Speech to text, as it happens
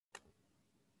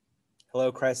Hello,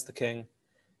 Christ the King.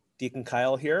 Deacon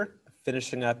Kyle here,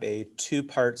 finishing up a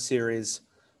two-part series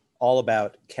all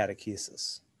about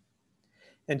catechesis.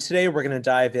 And today we're going to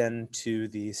dive into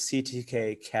the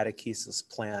CTK catechesis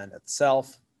plan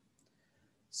itself.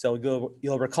 So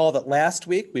you'll recall that last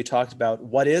week we talked about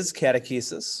what is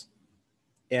catechesis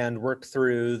and worked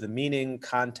through the meaning,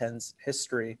 contents,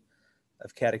 history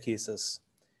of catechesis,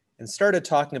 and started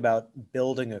talking about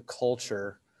building a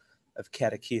culture of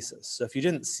catechesis. So if you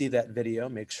didn't see that video,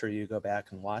 make sure you go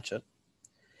back and watch it.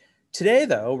 Today,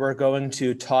 though, we're going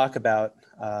to talk about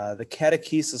the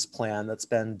catechesis plan that's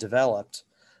been developed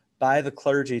by the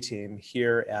clergy team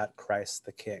here at Christ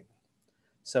the King.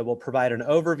 So we'll provide an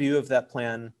overview of that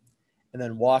plan and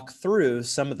then walk through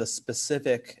some of the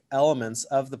specific elements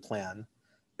of the plan,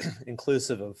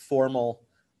 inclusive of formal,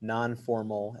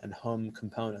 non-formal, and home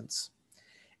components.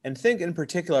 And think in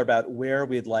particular about where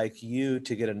we'd like you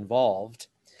to get involved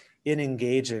in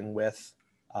engaging with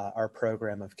our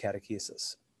program of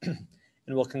catechesis. And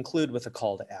we'll conclude with a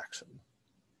call to action.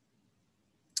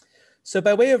 So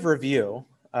by way of review,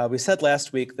 we said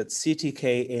last week that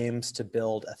CTK aims to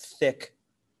build a thick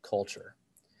culture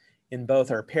in both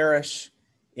our parish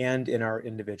and in our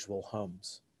individual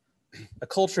homes. A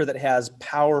culture that has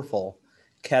powerful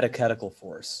catechetical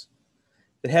force,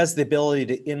 that has the ability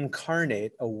to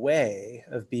incarnate a way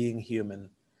of being human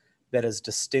that is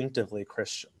distinctively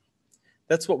Christian.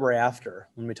 That's what we're after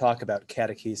when we talk about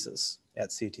catechesis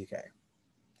at CTK.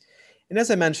 And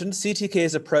as I mentioned,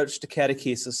 CTK's approach to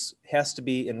catechesis has to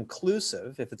be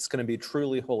inclusive, if it's going to be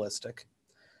truly holistic,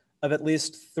 of at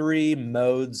least three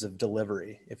modes of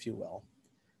delivery, if you will.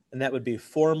 And that would be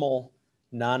formal,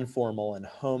 non-formal, and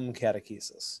home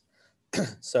catechesis.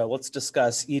 So let's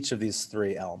discuss each of these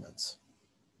three elements.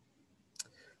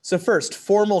 So first,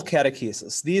 formal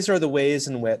catechesis. These are the ways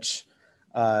in which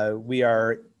we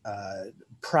are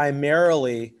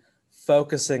primarily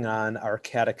focusing on our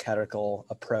catechetical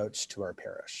approach to our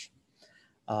parish.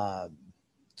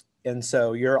 And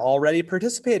so you're already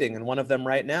participating in one of them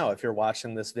right now if you're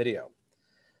watching this video.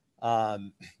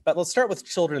 But let's start with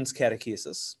children's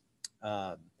catechesis.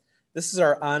 This is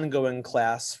our ongoing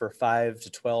class for 5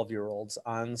 to 12-year-olds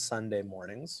on Sunday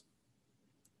mornings.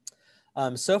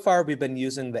 So far, we've been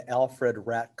using the Alfred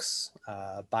Rex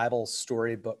Bible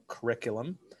storybook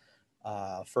curriculum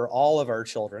for all of our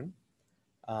children.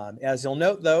 As you'll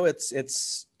note, though,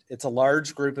 it's a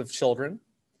large group of children,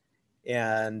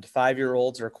 and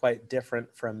 5-year-olds are quite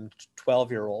different from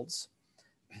 12-year-olds.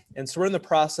 And so we're in the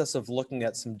process of looking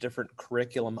at some different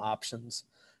curriculum options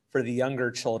for the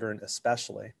younger children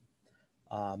especially.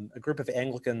 A group of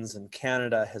Anglicans in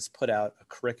Canada has put out a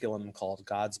curriculum called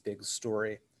God's Big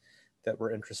Story that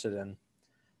we're interested in.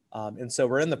 And so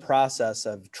we're in the process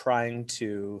of trying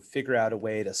to figure out a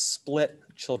way to split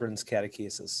children's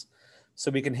catechesis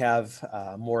so we can have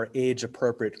more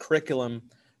age-appropriate curriculum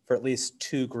for at least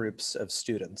two groups of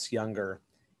students, younger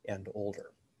and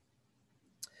older.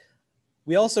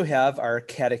 We also have our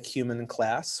catechumen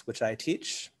class, which I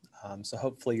teach, so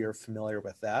hopefully you're familiar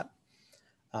with that.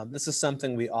 This is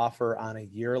something we offer on a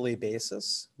yearly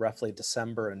basis, roughly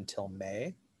December until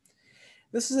May.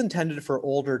 This is intended for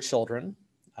older children,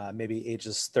 maybe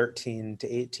ages 13 to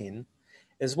 18,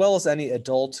 as well as any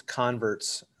adult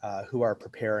converts who are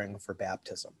preparing for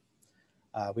baptism.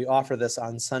 We offer this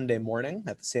on Sunday morning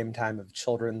at the same time of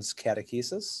children's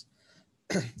catechesis.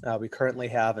 We currently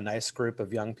have a nice group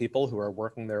of young people who are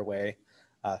working their way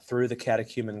through the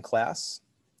catechumen class.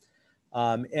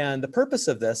 And the purpose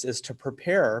of this is to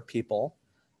prepare people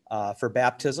for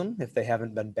baptism if they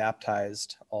haven't been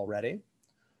baptized already,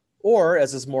 or,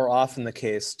 as is more often the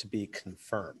case, to be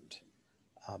confirmed.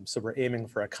 So we're aiming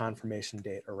for a confirmation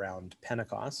date around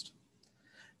Pentecost.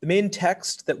 The main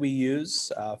text that we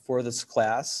use for this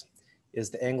class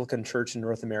is the Anglican Church in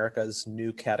North America's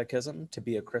New Catechism, To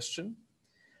Be a Christian.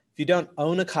 If you don't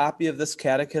own a copy of this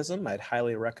catechism, I'd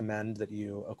highly recommend that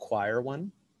you acquire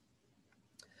one.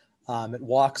 It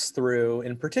walks through,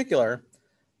 in particular,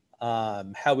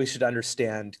 how we should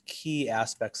understand key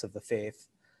aspects of the faith,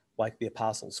 like the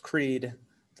Apostles' Creed,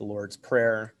 the Lord's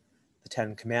Prayer, the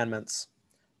Ten Commandments.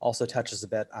 Also touches a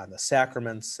bit on the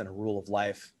sacraments and a rule of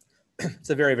life. It's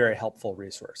a very, very helpful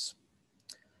resource.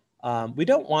 We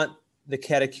don't want the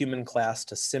catechumen class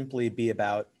to simply be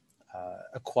about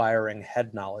acquiring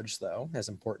head knowledge, though, as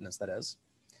important as that is.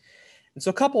 And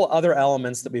so a couple other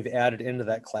elements that we've added into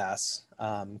that class,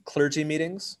 clergy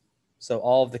meetings. So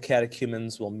all of the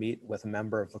catechumens will meet with a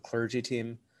member of the clergy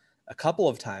team a couple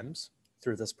of times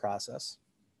through this process.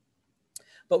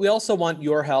 But we also want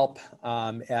your help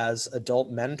as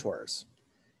adult mentors.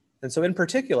 And so in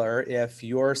particular, if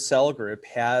your cell group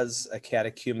has a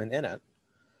catechumen in it,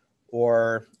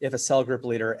 or if a cell group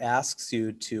leader asks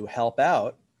you to help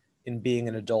out in being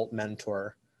an adult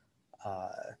mentor,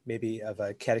 maybe of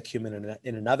a catechumen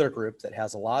in another group that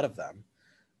has a lot of them,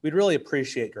 we'd really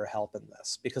appreciate your help in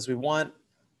this, because we want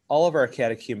all of our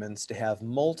catechumens to have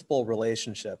multiple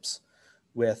relationships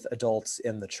with adults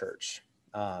in the church.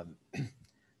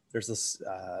 There's this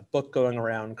book going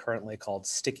around currently called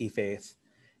Sticky Faith.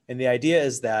 And the idea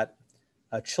is that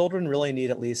children really need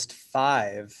at least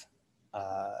 5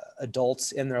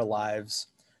 adults in their lives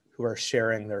who are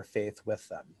sharing their faith with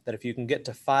them. That if you can get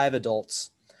to 5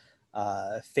 adults,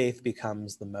 faith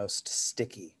becomes the most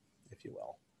sticky, if you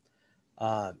will.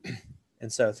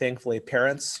 And so thankfully,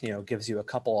 parents, gives you a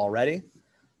couple already.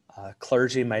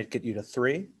 Clergy might get you to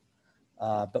 3,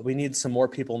 but we need some more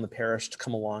people in the parish to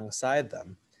come alongside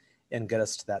them and get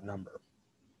us to that number.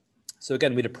 So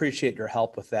again, we'd appreciate your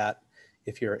help with that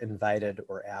if you're invited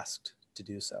or asked to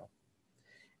do so.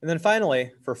 And then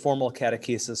finally, for formal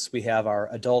catechesis, we have our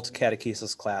adult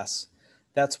catechesis class.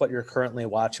 That's what you're currently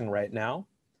watching right now.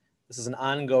 This is an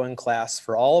ongoing class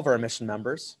for all of our mission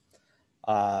members.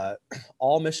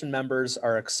 All mission members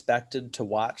are expected to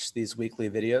watch these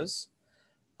weekly videos.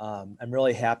 I'm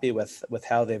really happy with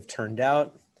how they've turned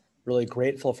out. Really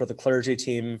grateful for the clergy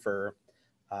team for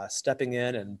stepping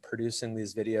in and producing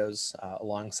these videos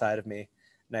alongside of me.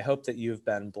 And I hope that you've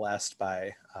been blessed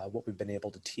by what we've been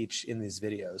able to teach in these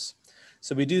videos.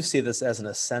 So we do see this as an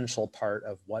essential part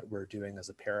of what we're doing as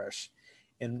a parish,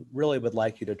 and really would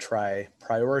like you to try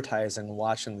prioritizing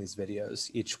watching these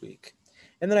videos each week.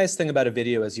 And the nice thing about a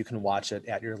video is you can watch it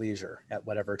at your leisure at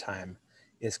whatever time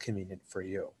is convenient for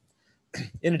you.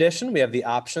 In addition, we have the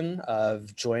option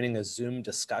of joining a Zoom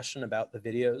discussion about the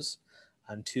videos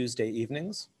on Tuesday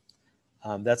evenings.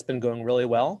 That's been going really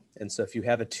well. And so if you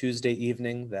have a Tuesday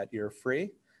evening that you're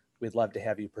free, we'd love to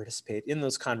have you participate in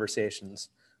those conversations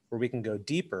where we can go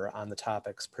deeper on the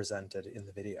topics presented in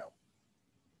the video.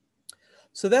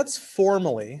 So that's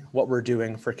formally what we're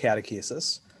doing for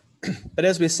catechesis. But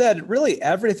as we said, really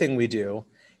everything we do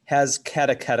has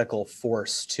catechetical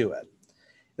force to it.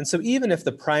 And so even if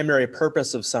the primary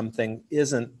purpose of something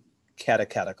isn't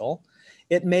catechetical,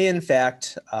 it may in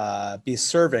fact be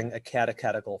serving a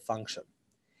catechetical function.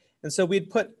 And so we'd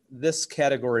put this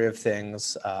category of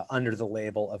things under the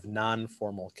label of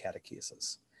non-formal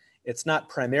catechesis. It's not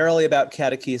primarily about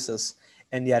catechesis,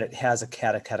 and yet it has a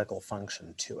catechetical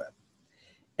function to it.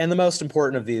 And the most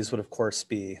important of these would of course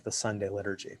be the Sunday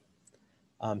liturgy.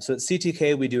 So at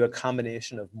CTK, we do a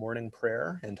combination of morning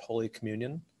prayer and Holy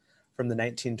Communion from the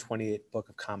 1928 Book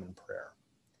of Common Prayer.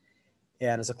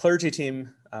 And as a clergy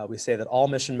team, we say that all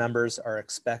mission members are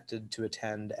expected to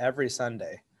attend every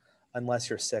Sunday unless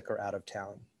you're sick or out of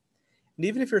town. And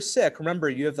even if you're sick, remember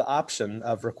you have the option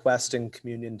of requesting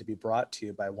communion to be brought to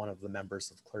you by one of the members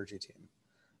of the clergy team.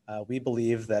 We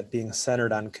believe that being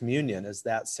centered on communion is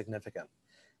that significant,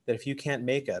 that if you can't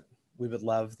make it, we would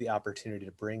love the opportunity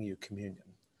to bring you communion.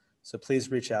 So please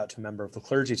reach out to a member of the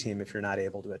clergy team if you're not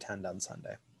able to attend on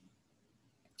Sunday.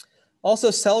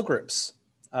 Also, cell groups.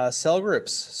 Cell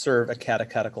groups serve a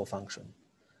catechetical function.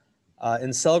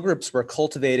 In cell groups, we're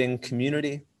cultivating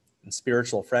community and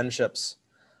spiritual friendships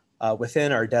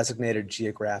within our designated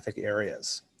geographic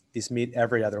areas. These meet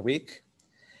every other week.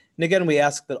 And again, we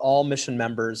ask that all mission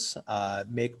members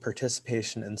make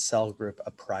participation in cell group a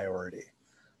priority.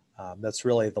 That's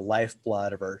really the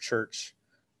lifeblood of our church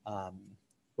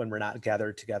when we're not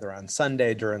gathered together on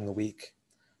Sunday during the week.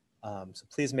 So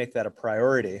please make that a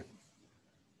priority.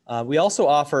 We also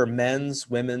offer men's,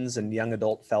 women's, and young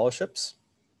adult fellowships.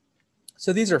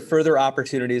 So these are further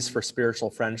opportunities for spiritual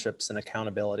friendships and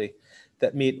accountability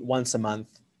that meet once a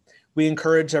month. We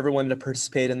encourage everyone to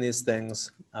participate in these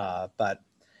things, but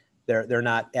they're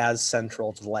not as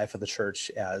central to the life of the church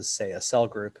as, say, a cell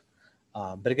group.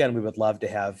 But again, we would love to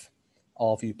have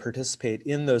all of you participate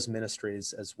in those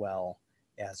ministries as well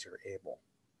as you're able.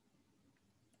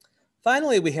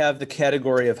 Finally, we have the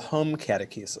category of home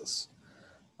catechesis.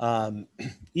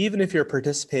 Even if you're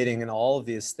participating in all of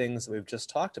these things that we've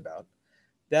just talked about,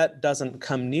 that doesn't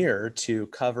come near to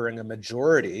covering a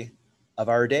majority of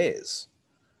our days.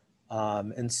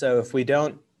 And so if we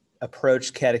don't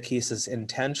approach catechesis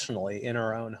intentionally in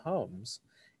our own homes,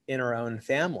 in our own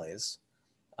families,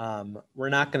 we're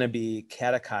not going to be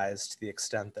catechized to the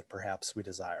extent that perhaps we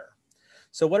desire.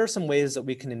 So what are some ways that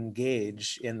we can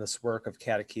engage in this work of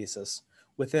catechesis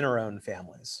within our own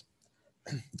families?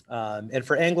 And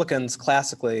for Anglicans,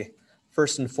 classically,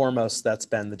 first and foremost, that's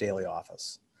been the daily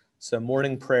office. So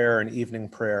morning prayer and evening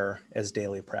prayer as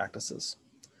daily practices.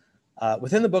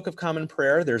 Within the Book of Common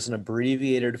Prayer, there's an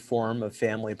abbreviated form of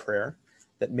family prayer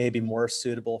that may be more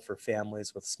suitable for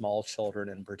families with small children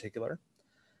in particular.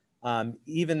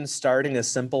 Even starting as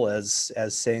simple as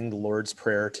saying the Lord's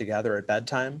Prayer together at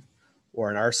bedtime, or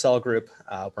in our cell group,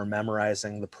 we're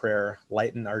memorizing the prayer,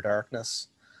 Lighten Our Darkness,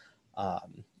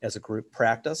 as a group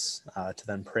practice to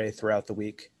then pray throughout the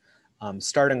week.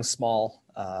 Starting small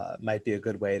might be a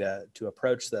good way to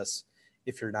approach this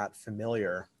if you're not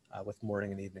familiar with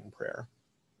morning and evening prayer.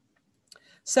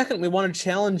 Second, we want to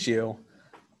challenge you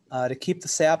to keep the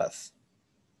Sabbath,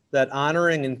 that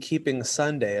honoring and keeping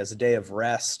Sunday as a day of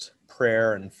rest,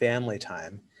 prayer, and family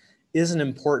time is an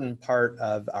important part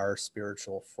of our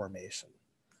spiritual formation.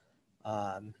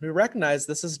 We recognize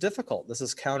this is difficult, this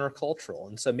is countercultural,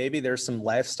 and so maybe there's some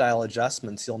lifestyle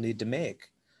adjustments you'll need to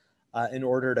make in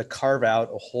order to carve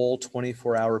out a whole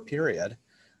 24-hour period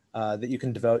that you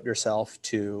can devote yourself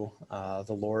to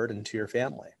the Lord and to your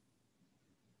family.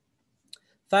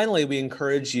 Finally, we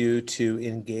encourage you to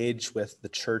engage with the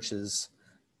church's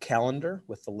calendar,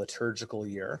 with the liturgical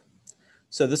year.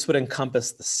 So this would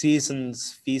encompass the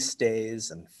seasons, feast days,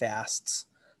 and fasts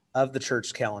of the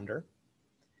church calendar.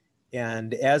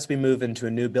 And as we move into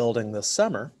a new building this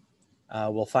summer,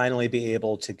 we'll finally be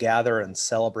able to gather and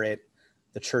celebrate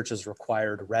the church's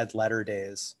required red letter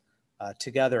days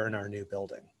together in our new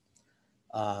building.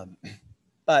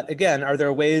 But again, are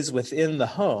there ways within the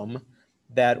home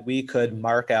that we could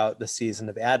mark out the season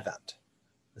of Advent,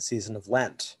 the season of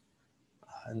Lent,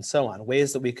 and so on,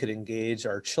 ways that we could engage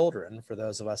our children, for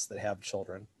those of us that have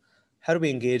children? How do we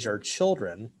engage our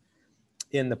children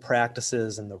in the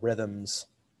practices and the rhythms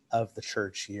of the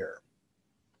church year?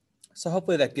 So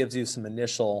hopefully that gives you some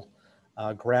initial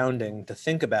grounding to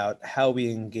think about how we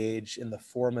engage in the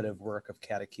formative work of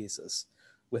catechesis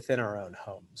within our own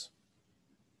homes.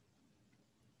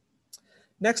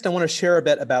 Next, I want to share a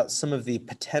bit about some of the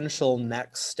potential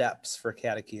next steps for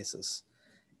catechesis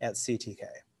at CTK.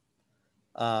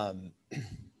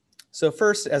 So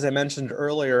first, as I mentioned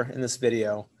earlier in this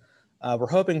video, we're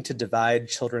hoping to divide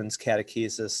children's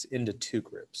catechesis into two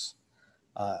groups,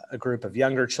 a group of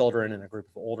younger children and a group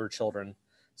of older children,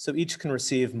 so each can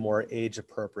receive more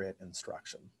age-appropriate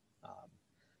instruction.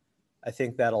 I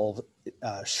think that'll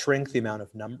shrink the amount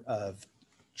of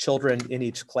children in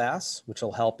each class, which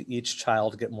will help each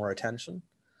child get more attention,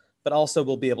 but also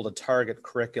we'll be able to target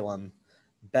curriculum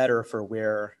better for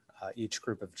where each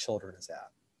group of children is at.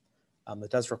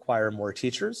 It does require more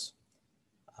teachers,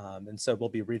 and so we'll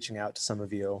be reaching out to some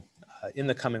of you in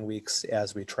the coming weeks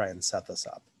as we try and set this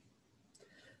up.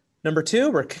 Number two,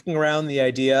 we're kicking around the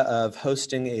idea of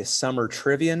hosting a summer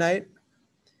trivia night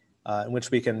in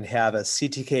which we can have a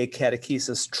CTK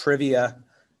catechesis trivia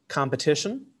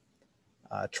competition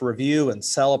to review and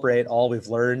celebrate all we've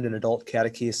learned in adult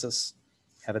catechesis,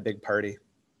 have a big party.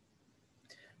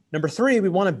 Number three, we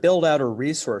want to build out a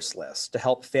resource list to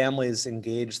help families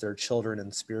engage their children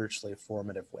in spiritually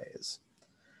formative ways.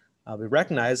 We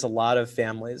recognize a lot of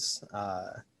families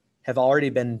have already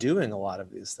been doing a lot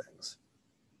of these things.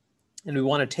 And we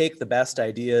want to take the best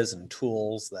ideas and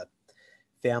tools that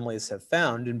families have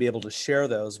found and be able to share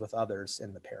those with others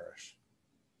in the parish.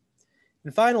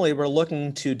 And finally, we're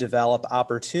looking to develop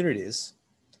opportunities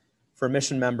for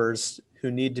mission members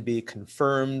who need to be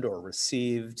confirmed or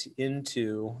received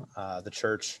into the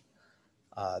church,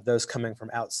 those coming from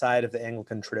outside of the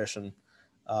Anglican tradition.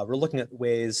 We're looking at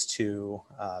ways to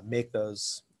make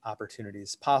those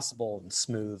opportunities possible and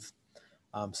smooth.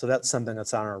 So that's something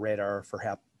that's on our radar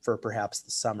for perhaps the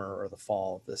summer or the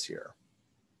fall of this year.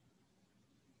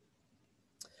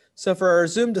 So for our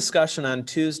Zoom discussion on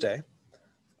Tuesday,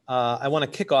 I want to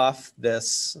kick off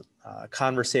this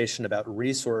conversation about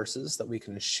resources that we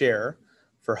can share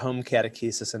for home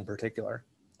catechesis in particular.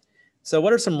 So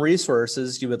what are some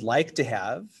resources you would like to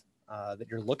have that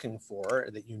you're looking for,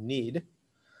 that you need?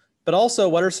 But also,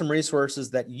 what are some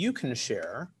resources that you can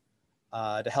share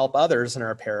to help others in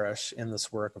our parish in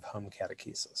this work of home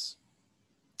catechesis?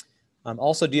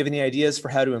 Also, do you have any ideas for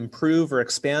how to improve or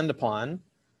expand upon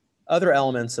other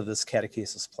elements of this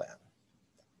catechesis plan?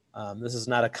 This is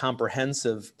not a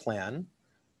comprehensive plan,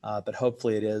 but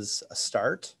hopefully it is a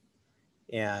start.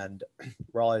 And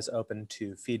we're always open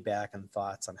to feedback and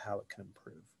thoughts on how it can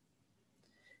improve.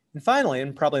 And finally,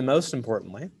 and probably most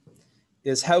importantly,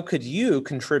 is how could you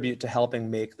contribute to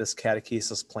helping make this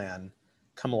catechesis plan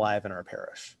come alive in our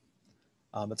parish?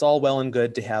 It's all well and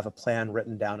good to have a plan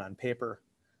written down on paper,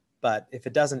 but if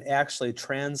it doesn't actually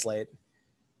translate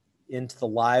into the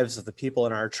lives of the people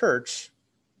in our church,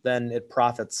 then it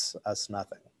profits us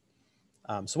nothing.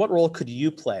 So what role could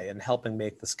you play in helping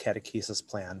make this catechesis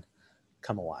plan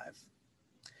come alive?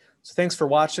 So thanks for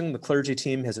watching. The clergy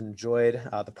team has enjoyed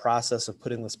the process of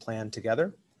putting this plan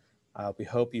together. We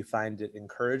hope you find it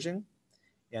encouraging,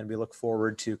 and we look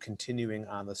forward to continuing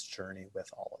on this journey with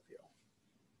all of you.